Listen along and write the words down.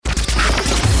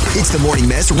It's the Morning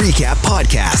Mess Recap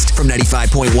Podcast from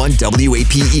 95.1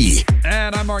 WAPE.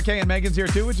 And I'm Mark and Meghan's here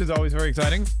too, which is always very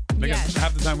exciting. Because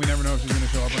half the time we never know if she's going to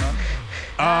show up or not.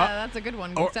 That's a good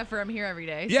one, except for I'm here every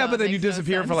day. Yeah, so but then you makes no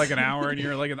disappear for sense. like an hour and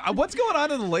you're like, what's going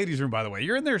on in the ladies' room, by the way?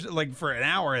 You're in there like for an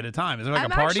hour at a time. Is it like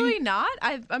I'm a party? actually not.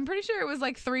 I'm pretty sure it was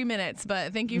like 3 minutes,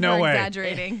 but thank you No for way.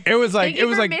 exaggerating. It was like thank you it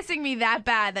was for like missing me that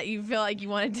bad that you feel like you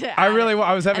wanted to. I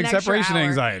was having an extra separation hour.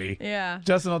 anxiety. Yeah.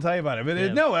 Justin will tell you about it.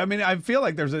 But no, I mean, I feel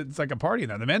like it's like a party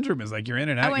now. The men's room is like you're in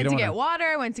and out. I went you to don't get wanna... water.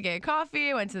 I went to get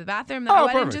coffee. I went to the bathroom. Oh, I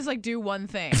didn't perfect. just like do one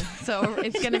thing, so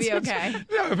it's gonna be okay.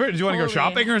 Yeah, do you want to go Holy-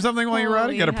 shopping or something while you're out?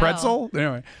 holy Get a pretzel?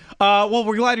 Anyway. Well,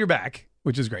 we're glad you're back,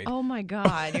 which is great. Oh my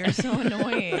God, you're so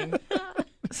annoying.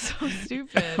 So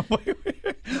stupid.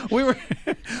 We were,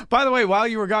 by the way, while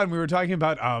you were gone, we were talking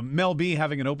about Mel B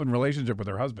having an open relationship with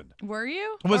her husband. Were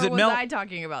you? Was or it was Mel? I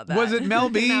talking about that? Was it Mel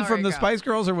B Now from we the go. Spice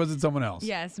Girls, or was it someone else?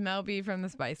 Yes, Mel B from the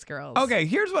Spice Girls. Okay,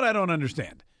 here's what I don't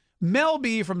understand. Mel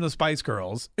B from the Spice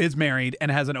Girls is married and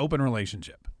has an open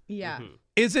relationship. Yeah.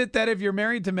 Is it that if you're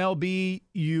married to Mel B,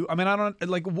 I don't,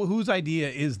 like, whose idea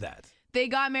is that? They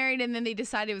got married and then they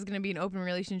decided it was going to be an open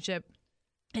relationship,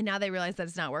 and now they realize that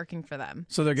it's not working for them.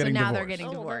 So they're getting now divorced. they're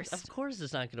getting divorced. Of course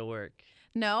it's not going to work.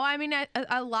 No, I mean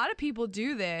a lot of people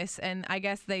do this, and I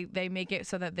guess they make it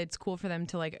so that it's cool for them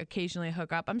to like occasionally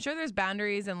hook up. I'm sure there's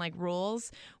boundaries and like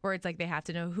rules where it's like they have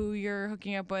to know who you're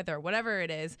hooking up with or whatever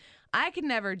it is. I could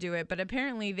never do it, but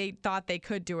apparently they thought they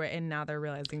could do it, and now they're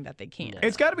realizing that they can't.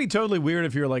 It's got to be totally weird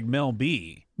if you're like Mel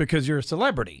B because you're a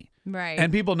celebrity. Right.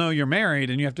 And people know you're married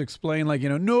and you have to explain like,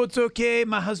 no, it's okay.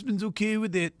 My husband's okay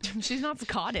with it. She's not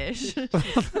Scottish.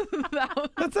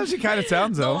 That's how she kind of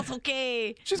sounds though. No, it's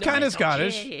okay. She's kind of it's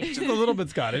Scottish. okay. She's a little bit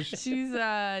Scottish. She's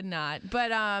not.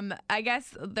 But I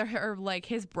guess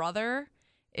his brother,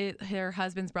 her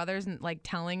husband's brother's like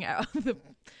telling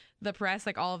the press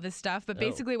like all of this stuff. But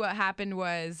basically what happened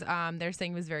was they're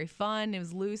saying it was very fun. It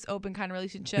was loose, open kind of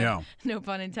relationship. Yeah. No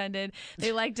pun intended.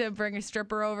 They like to bring a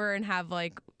stripper over and have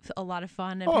like a lot of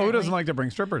fun. Oh, who apparently. doesn't like to bring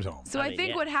strippers home? So I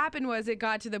think what happened was it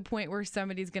got to the point where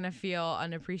somebody's going to feel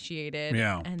unappreciated.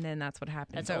 Yeah. And then that's what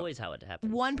happened. That's so always how it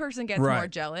happens. one person gets Right. more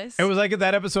jealous. It was like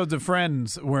that episodes of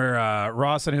Friends where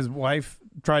Ross and his wife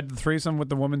tried the threesome with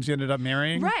the woman she ended up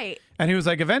marrying. Right. And he was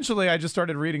like, eventually I just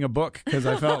started reading a book because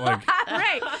I felt like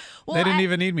Right. Well, they didn't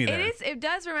even need me there. It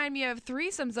does remind me of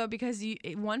threesomes though, because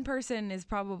one person is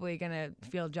probably gonna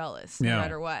feel jealous no Yeah.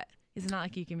 matter what. It's not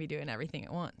like you can be doing everything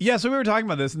at once. Yeah, so we were talking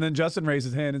about this, and then Justin raised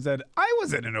his hand and said, I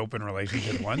was in an open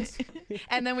relationship once.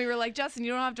 And then we were like, Justin,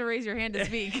 you don't have to raise your hand to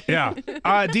speak. Yeah.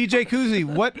 DJ Kuzi,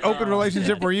 what open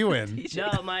relationship were you in?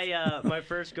 No, my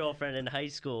first girlfriend in high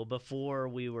school before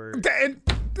we were.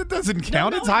 That doesn't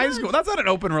count. no, It's it high does. school. That's not an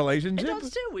open It relationship. does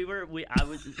too. I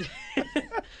was.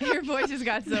 Your voice just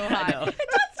got so I high. know.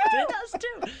 It does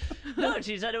too. No,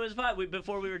 she said it was fine.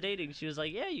 Before we were dating, she was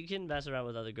like, "Yeah, you can mess around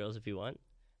with other girls if you want,"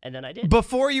 and then I did.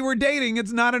 Before you were dating,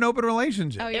 it's not an open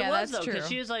relationship. Oh yeah, it was that's though, true. because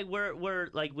she was like, "We're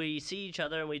like we see each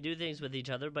other and we do things with each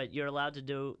other, but you're allowed to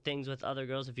do things with other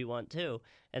girls if you want to."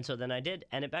 And so then I did,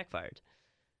 and it backfired.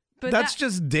 But That's that-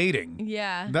 just dating.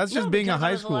 yeah. That's just No, being a because I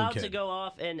high was school allowed kid. to go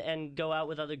off and go out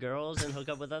with other girls and hook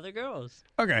up with other girls.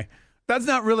 Okay. That's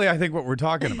not really, I think, what we're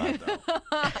talking about, though.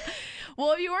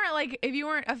 Well, if you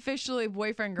weren't officially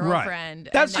boyfriend girlfriend,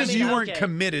 Right. That's and just then- you weren't okay.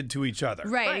 committed to each other.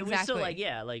 right. We Exactly.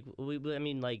 still I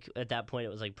mean, like at that point it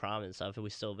was like prom and stuff, and we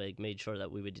still like made sure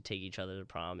that we would take each other to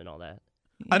prom and all that.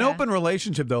 An Yeah. open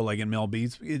relationship, though, like in Mel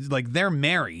B's, is like they're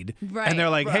married, Right. and they're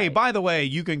like, hey, Right. by the way,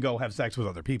 you can go have sex with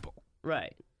other people.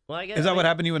 Right. Well, I guess, Is that what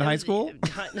happened to you in it high was- school?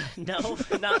 No,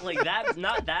 not like that.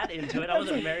 Not that into it. I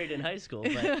wasn't married in high school,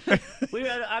 but we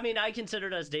were. I mean, I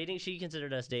considered us dating. She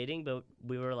considered us dating, but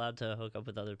we were allowed to hook up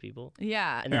with other people.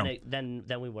 Yeah. And then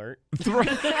we weren't.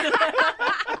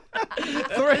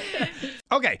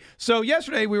 Okay, so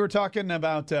yesterday we were talking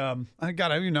about, I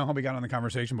don't even know how we got on the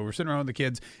conversation, but we're sitting around with the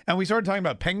kids, and we started talking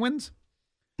about penguins.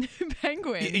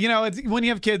 Penguin. It's when you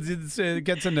have kids, it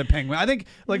gets into penguin. I think,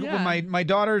 like, Yeah. when my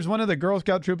daughter's, one of the Girl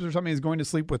Scout troops or something is going to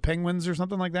sleep with penguins or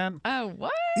something like that. Oh,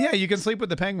 what? Yeah, you can sleep with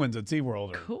the penguins at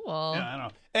SeaWorld. Cool. Yeah, I don't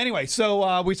know. Anyway,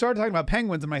 so we started talking about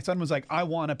penguins, and my son was like, I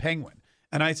want a penguin.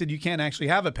 And I said, you can't actually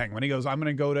have a penguin. He goes, I'm going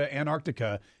to go to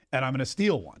Antarctica, and I'm going to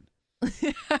steal one.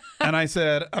 And I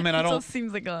said, I It don't.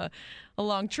 seems like a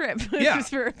long trip Yeah.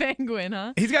 just for a penguin,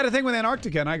 huh? He's got a thing with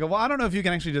Antarctica. And I go, well, I don't know if you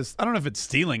can actually I don't know if it's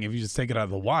stealing if you just take it out of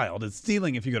the wild. It's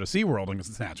stealing if you go to SeaWorld and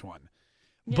snatch one.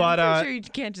 Yeah, But I'm pretty sure you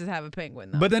can't just have a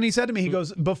penguin, though. But then he said to me, he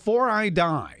goes, before I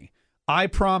die, I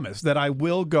promise that I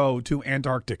will go to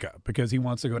Antarctica because he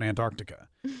wants to go to Antarctica.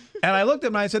 And I looked at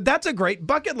him and I said, that's a great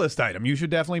bucket list item. You should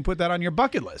definitely put that on your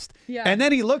bucket list. Yeah. And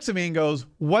then he looks at me and goes,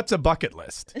 what's a bucket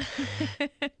list?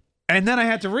 And then I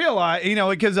had to realize,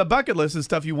 because a bucket list is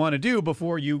stuff you want to do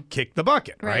before you kick the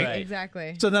bucket, right? Right.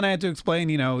 Exactly. So then I had to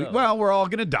explain, well, we're all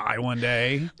going to die one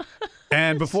day.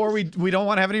 And before we don't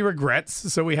want to have any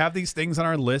regrets. So we have these things on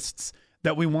our lists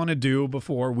that we want to do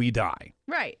before we die.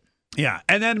 Right. Yeah.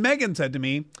 And then Megan said to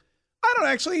me, I don't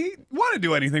actually want to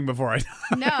do anything before I die.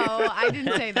 No, I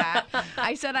didn't say that.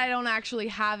 I said I don't actually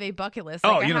have a bucket list.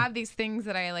 Oh, I have these things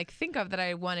that I think of that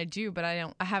I want to do, but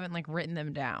I haven't written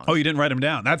them down. Oh, you didn't write them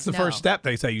down. That's the first step.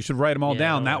 They say you should write them all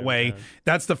down. That way,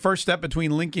 that's the first step between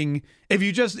linking. If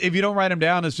you don't write them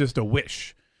down, it's just a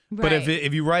wish. Right. But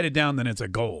if you write it down, then it's a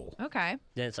goal. Okay.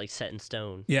 Then it's like set in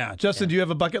stone. Yeah. Justin, do you have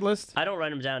a bucket list? I don't write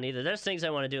them down either. There's things I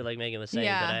want to do, like Megan was saying,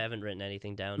 but I haven't written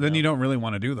anything down. Then no. you don't really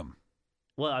want to do them.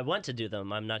 Well, I want to do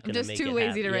them. I'm not going to make it just too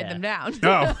lazy to write them down.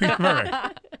 Oh,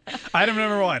 perfect. Item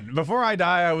number 1. Before I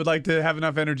die, I would like to have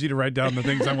enough energy to write down the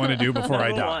things I want to do before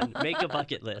I die. Number 1, make a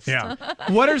bucket list. Yeah.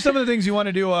 What are some of the things you want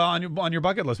to do on your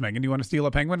bucket list, Megan? Do you want to steal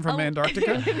a penguin from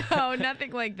Antarctica? No,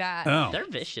 nothing like that. Oh. They're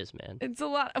vicious, man. It's a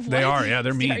lot of. They are, yeah,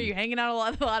 they're mean. Are you hanging out a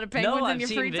lot of penguins No, in I've your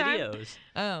seen free time? videos.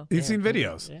 Oh. You've seen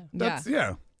videos. Yeah. That's,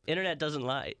 yeah. Internet doesn't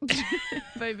lie.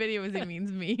 By videos, it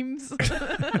means memes.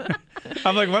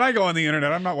 I'm like, when I go on the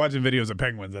internet, I'm not watching videos of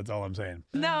penguins. That's all I'm saying.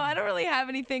 No, I don't really have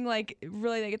anything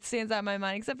really it stands out in my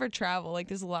mind except for travel.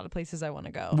 There's a lot of places I want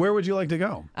to go. Where would you like to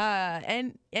go?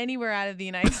 And anywhere out of the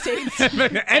United States.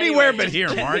 Anywhere but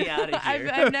here, Mark. Get me out of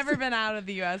here. I've never been out of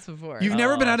the U.S. before. You've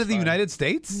never been out that's of the fun. United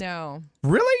States? No.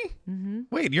 Really? Mm-hmm.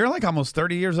 Wait, you're like almost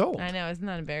 30 years old. I know. Isn't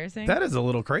that embarrassing? That is a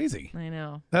little crazy. I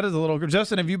know. That is a little.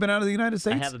 Justin, have you been out of the United I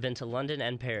States? haven't been to London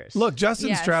and Paris. Look,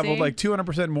 Justin's Yeah, traveled see? like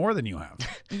 200% more than you have.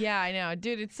 Yeah, I know.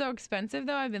 Dude, it's so expensive,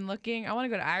 though. I've been looking. I want to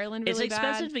go to Ireland really It's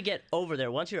expensive bad. to get over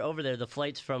there. Once you're over there, the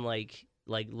flights from like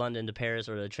London to Paris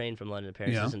or the train from London to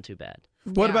Paris isn't too bad.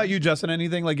 What Yeah. about you, Justin?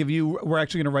 Anything? Like, if you were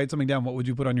actually going to write something down, what would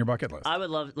you put on your bucket list? I would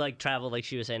love travel, like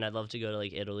she was saying. I'd love to go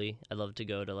to Italy. I'd love to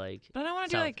go to But I don't want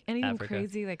to do South anything Africa.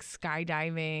 crazy like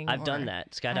skydiving. I've or- done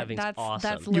that. Skydiving's that's, awesome.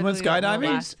 That's You went literally the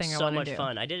skydiving? last thing I so wanna much do.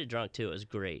 fun. I did it drunk too. It was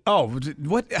great. Oh,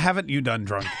 what haven't you done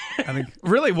drunk? I think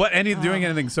really, doing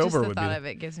anything sober Just the would thought be. of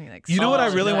it gives me You know what I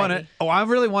really anxiety. want to? Oh, I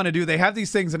really want to do. They have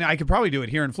these things, and I could probably do it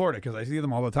here in Florida because I see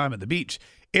them all the time at the beach.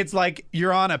 It's like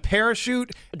you're on a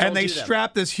parachute, Don't and they do them.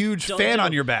 strap this huge Don't fan do on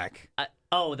them. your back.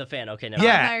 Oh, the fan. Okay, no.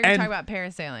 Yeah. I thought you were and- talking about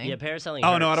parasailing. Yeah, parasailing.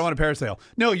 Oh no, I hurts. don't want to parasail.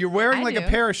 No, you're wearing I like a do.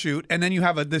 parachute, and then you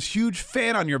have this huge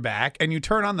fan on your back, and you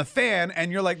turn on the fan, and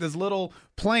you're like this little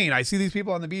plane. I see these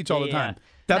people on the beach all the Yeah. time.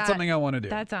 That's That- something I want to do.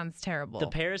 That sounds terrible. The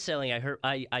parasailing, I heard.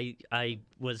 I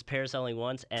was parasailing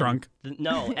once. And Drunk?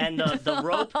 No, and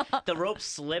the rope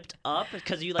slipped up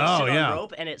because you Oh, sit yeah. on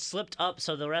rope, and it slipped up.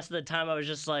 So the rest of the time I was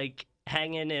just like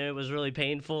hanging, and it was really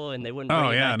painful, and they wouldn't. Oh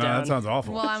bring it yeah, back no, down. that sounds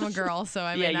awful. well, I'm a girl, so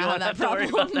I Yeah, may you not won't have that have to worry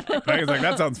problem. about that. I was like,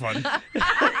 that sounds fun.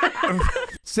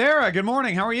 Sarah, good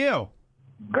morning. How are you?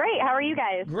 Great. How are you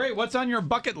guys? Great. What's on your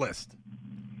bucket list?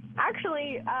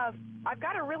 Actually, I've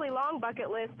got a really long bucket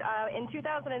list. In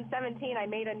 2017, I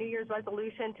made a New Year's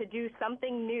resolution to do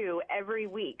something new every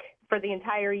week for the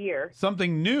entire year.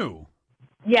 Something new.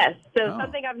 Yes. So Oh.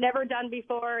 something I've never done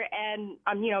before, and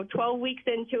I'm 12 weeks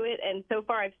into it, and so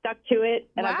far I've stuck to it,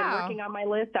 and I've been Wow. working on my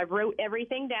list. I've wrote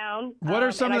everything down. What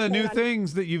are some and of I the new plan on-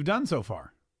 things that you've done so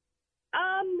far?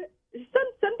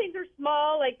 Some things are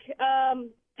small, like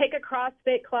take a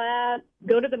CrossFit class,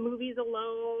 go to the movies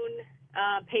alone,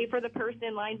 pay for the person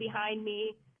in line behind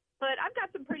me. But I've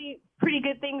got some pretty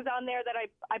good things on there that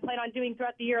I plan on doing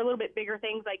throughout the year. A little bit bigger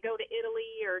things like go to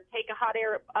Italy or take a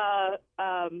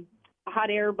hot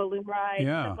air balloon ride,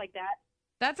 Yeah. stuff like that.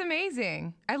 That's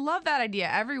amazing. I love that idea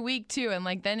every week too, and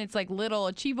then it's like little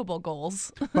achievable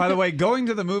goals. By the way, going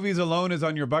to the movies alone is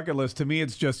on your bucket list. To me,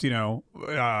 it's just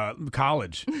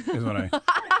college is what I.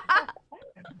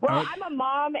 Well, I'm a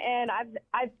mom, and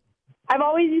I've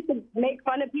always used to make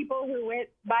fun of people who went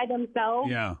by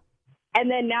themselves. Yeah. And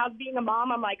then now being a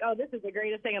mom, I'm like, oh, this is the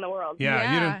greatest thing in the world. Yeah,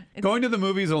 Yeah, it's- going to the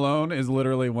movies alone is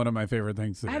literally one of my favorite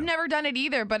things to do. I've never done it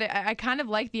either, but I kind of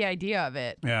like the idea of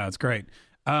it. Yeah, it's great.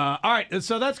 All right,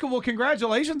 so that's cool. Well,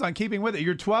 congratulations on keeping with it.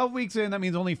 You're 12 weeks in. That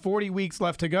means only 40 weeks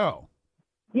left to go.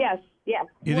 Yes, yes.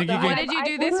 You think you can- What did you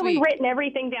do I've this literally week? written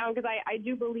everything down because I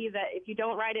do believe that if you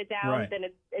don't write it down, Right. then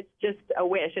it's just a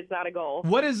wish. It's not a goal.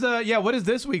 What is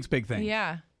this week's big thing?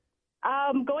 Yeah.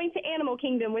 Going to Animal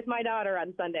Kingdom with my daughter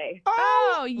on Sunday.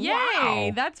 Oh, yay!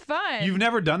 wow. That's fun. You've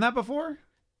never done that before?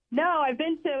 No, I've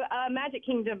been to Magic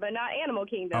Kingdom, but not Animal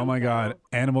Kingdom. Oh my so- God,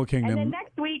 Animal And then Kingdom.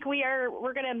 next week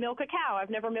we're gonna milk a cow. I've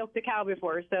never milked a cow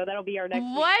before, so that'll be our next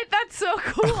week. What? That's so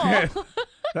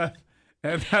cool.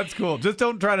 That's cool. Just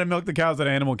don't try to milk the cows at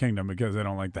Animal Kingdom because they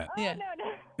don't like that. Yeah. No.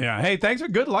 Yeah. Hey, thanks for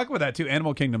good luck with that too.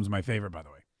 Animal Kingdom's my favorite, by the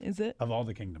way, Is it? of all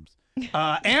the kingdoms.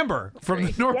 Amber from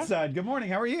the north side. Good morning.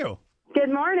 How are you?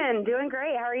 Good morning. Doing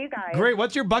great. How are you guys? Great.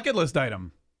 What's your bucket list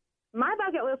item? My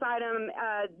bucket list item,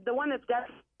 the one that's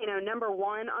definitely, number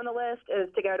one on the list is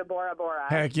to go to Bora Bora.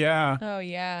 Heck yeah. Oh,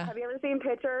 yeah. Have you ever seen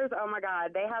pictures? Oh, my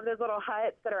God. They have those little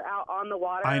huts that are out on the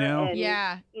water. I know. And,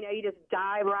 Yeah. You just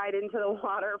dive right into the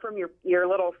water from your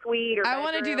little suite or I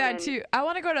want to do that, bedroom too. I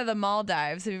want to go to the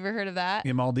Maldives. Have you ever heard of that?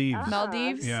 Yeah, Maldives.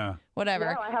 Maldives? Yeah. Whatever.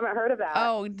 No, I haven't heard of that.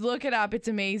 Oh, look it up. It's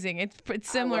amazing. It's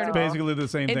similar to Basically the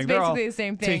same thing. It's They're all basically the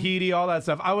same thing. Tahiti, all that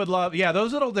stuff. I would love. Yeah,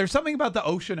 those little. There's something about the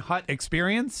ocean hut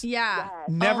experience. Yeah.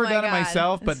 Never Oh my done it God.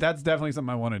 myself, but that's definitely something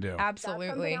I want to do. That's Absolutely.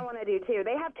 something I want to do, too.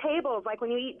 They have tables, like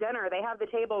when you eat dinner, they have the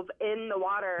tables in the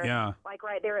water, Yeah. like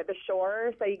right there at the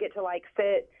shore, so you get to,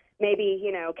 sit maybe,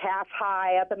 calf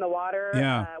high up in the water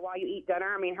while you eat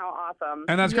dinner. I mean, how awesome.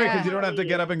 And that's great because Yeah. you don't have to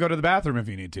get up and go to the bathroom if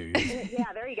you need to.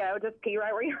 Yeah, there you go. Just pee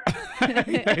right where you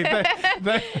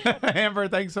are. Amber,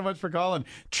 thanks so much for calling.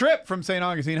 Trip from St.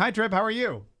 Augustine. Hi, Trip. How are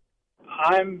you?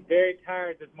 I'm very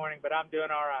tired this morning, but I'm doing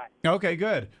all right. Okay,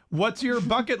 good. What's your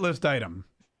bucket list item?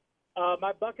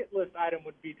 My bucket list item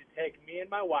would be to take me and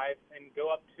my wife and go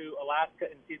up to Alaska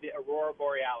and see the Aurora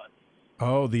Borealis.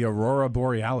 Oh, the Aurora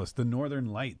Borealis, the Northern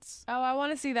Lights. Oh, I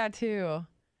want to see that, too.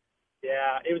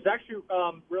 Yeah, it was actually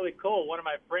really cool. One of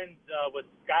my friends was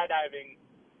skydiving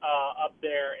up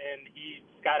there, and he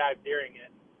skydived during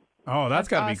it. Oh, that's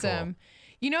got to be awesome.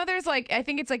 cool. There's I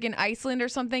think it's in Iceland or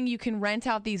something, you can rent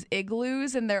out these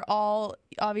igloos and they're all,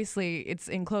 obviously it's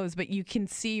enclosed, but you can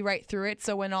see right through it.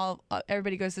 So when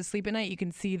everybody goes to sleep at night, you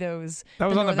can see those. That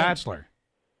was on The Bachelor.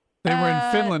 They were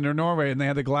in Finland or Norway and they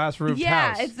had the glass roofed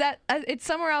house. Yeah, it's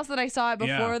somewhere else that I saw it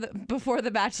before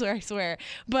the Bachelor, I swear.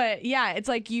 But yeah, it's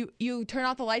like you turn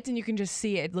off the lights and you can just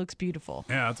see it. It looks beautiful.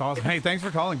 Yeah, that's awesome. Hey, thanks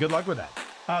for calling. Good luck with that.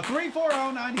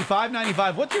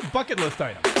 340-9595. What's your bucket list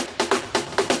item?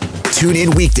 Tune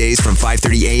in weekdays from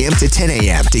 5:30 a.m. to 10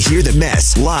 a.m. to hear the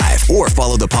mess live or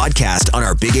follow the podcast on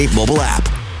our Big 8 mobile app.